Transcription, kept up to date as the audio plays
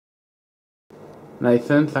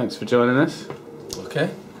Nathan, thanks for joining us.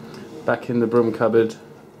 Okay. Back in the broom cupboard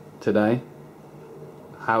today.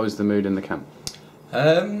 How is the mood in the camp?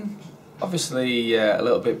 Obviously a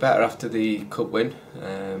little bit better after the cup win.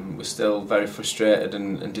 We're still very frustrated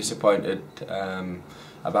and disappointed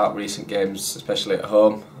about recent games, especially at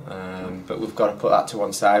home. But we've got to put that to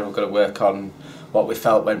one side. We've got to work on what we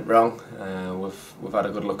felt went wrong. We've had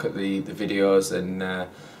a good look at the videos and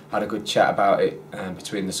had a good chat about it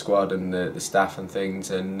between the squad and the staff and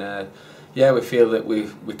things. And yeah, we feel that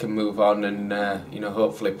we can move on and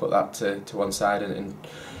hopefully put that to one side and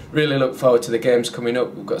really look forward to the games coming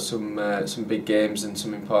up. We've got some big games and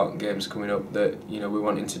some important games coming up that we're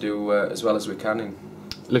wanting to do as well as we can in.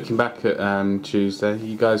 Looking back at Tuesday,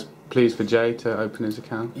 you guys pleased for Jay to open his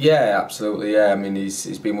account? Yeah, absolutely. Yeah, I mean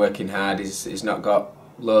he's been working hard. He's not got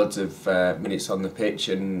loads of minutes on the pitch,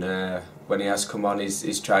 and when he has come on,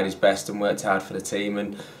 he's tried his best and worked hard for the team.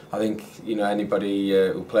 And I think anybody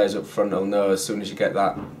who plays up front will know as soon as you get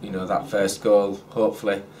that that first goal,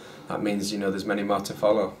 hopefully that means there's many more to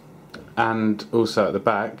follow. And also at the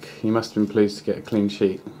back, you must have been pleased to get a clean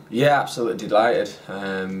sheet. Yeah, absolutely delighted.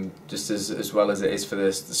 Just as well as it is for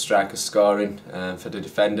the strikers scoring, for the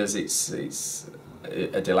defenders, it's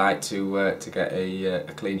a delight to get a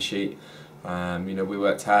clean sheet. We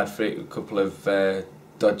worked hard for it. A couple of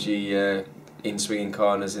dodgy in-swinging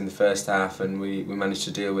corners in the first half, and we managed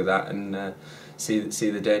to deal with that and see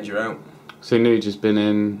the danger out. So Nuge has been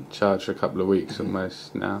in charge for a couple of weeks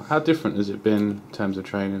almost now. How different has it been in terms of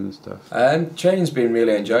training and stuff? Training's been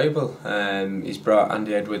really enjoyable. He's brought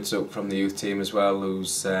Andy Edwards up from the youth team as well,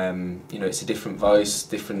 who's it's a different voice,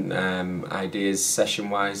 different ideas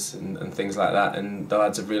session-wise and things like that, and the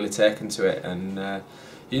lads have really taken to it. And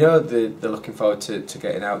they're looking forward to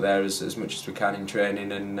getting out there as much as we can in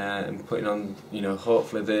training and putting on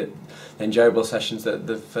hopefully the enjoyable sessions that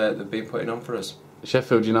they've been putting on for us.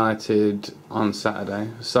 Sheffield United on Saturday,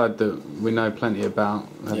 a side that we know plenty about,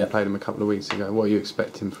 having played them a couple of weeks ago. What are you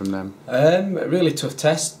expecting from them? A really tough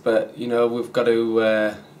test, but we've got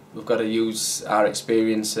to use our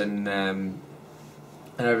experience and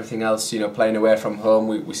everything else. Playing away from home,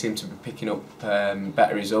 we seem to be picking up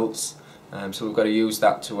better results. So we've got to use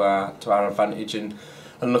that to our advantage and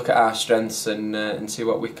look at our strengths and see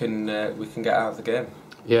what we can get out of the game.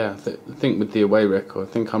 Yeah, I think with the away record,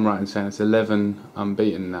 I think I'm right in saying it's 11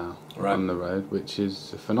 unbeaten now on the road, which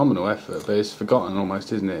is a phenomenal effort, but it's forgotten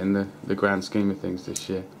almost, isn't it, in the grand scheme of things this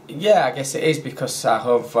year? Yeah, I guess it is, because our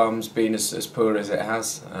home form's been as poor as it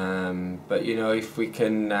has. But if we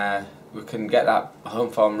can get that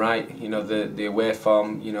home form right, the away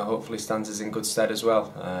form hopefully stands us in good stead as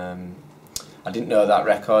well. I didn't know that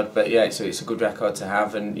record, but yeah, it's a good record to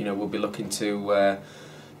have, and we'll be looking to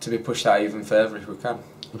be pushed out even further if we can.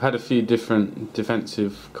 We've had a few different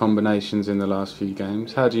defensive combinations in the last few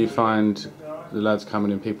games. How do you find the lads coming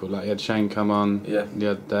in? People like you had Shane come on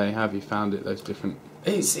the other day. How have you found it? Those different.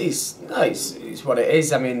 It's what it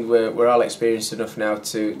is. I mean, we're all experienced enough now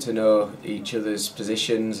to know each other's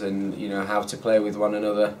positions and how to play with one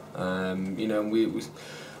another. We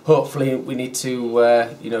hopefully we need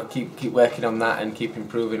to keep working on that and keep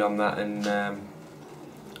improving on that. And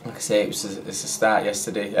like I say, it's a start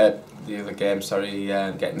yesterday, the other game, sorry,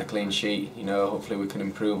 getting the clean sheet. Hopefully we can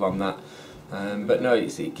improve on that. But no,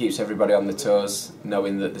 it keeps everybody on the toes,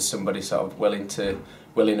 knowing that there's somebody sort of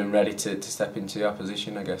willing and ready to step into your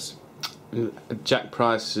position, I guess. Jack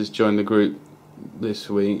Price has joined the group this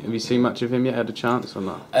week. Have you seen much of him yet? Had a chance or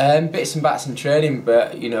not? Bits and bats in training,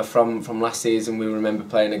 but from last season we remember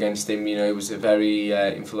playing against him. He was a very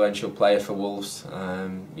influential player for Wolves.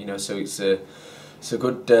 So it's a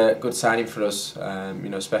good signing for us.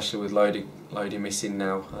 Especially with Lloydie missing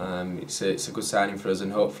now. It's a good signing for us,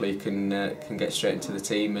 and hopefully he can get straight into the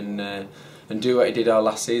team and do what he did all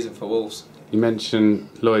last season for Wolves. You mentioned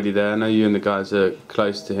Lloydie there. I know you and the guys are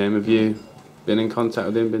close to him. Have you been in contact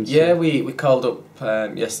with him? Yeah, we called up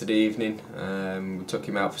yesterday evening. We took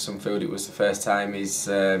him out for some food. It was the first time he's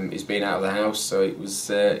been out of the house, so it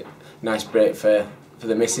was a nice break for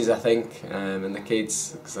the missus, I think, and the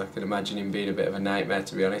kids, because I can imagine him being a bit of a nightmare,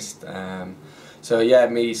 to be honest. So yeah,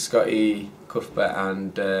 me, Scotty, Cuthbert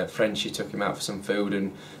and Frenchie took him out for some food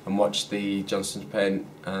and watched the Johnston's Paint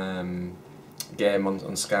game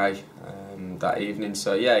on Sky that evening.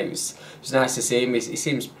 So yeah, it was nice to see him. He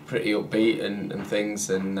seems pretty upbeat and things,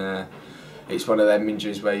 and it's one of them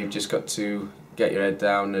injuries where you've just got to get your head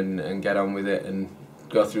down and get on with it and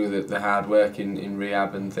go through the hard work in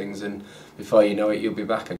rehab and things, and before you know it, you'll be back again.